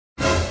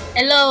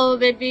Hello,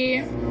 baby.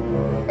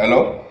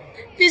 Hello?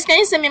 Please, can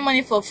you send me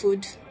money for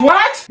food?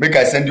 What? Make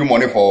I send you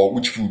money for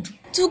which food?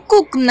 To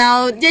cook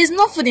now. There is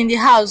no food in the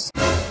house.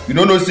 You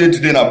don't know say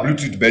today na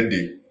Bluetooth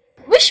birthday.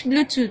 Which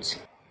Bluetooth?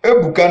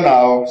 Ebuka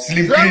now,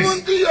 Slim Chris.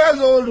 70 years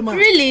old, man.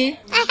 Really?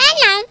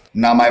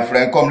 Now my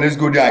friend, come, let's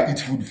go there and eat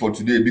food for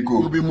today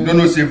because you don't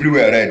know say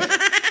everywhere red.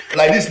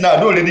 Like this now,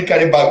 don't already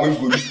carry bag when we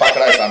go use pack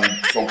rice and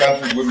some kind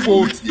of food when we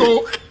go eat there.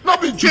 Not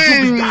be juju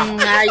be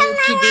that. Are you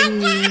kidding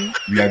me?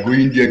 We are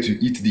going there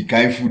to eat the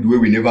kind food where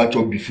we never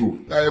chop before.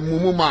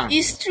 Mumu man.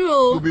 It's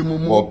true. You be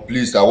mumu. But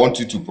please, I want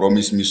you to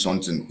promise me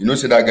something. You know,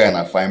 say that guy and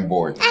a fine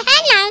boy. Photo.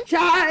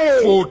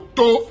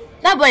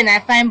 That boy na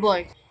fine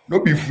boy.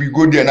 No, if we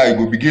go there now, you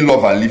go begin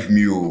love and leave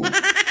me. Oh.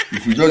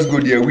 If we just go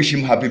there, wish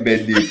him happy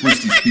birthday,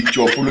 post his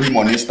picture, follow him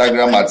on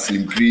Instagram at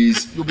Slim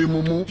Chris. You be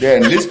mumu.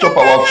 Then let's chop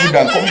our food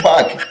and come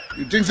back.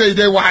 You think say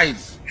they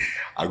wise?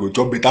 I go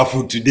chop better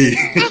food today.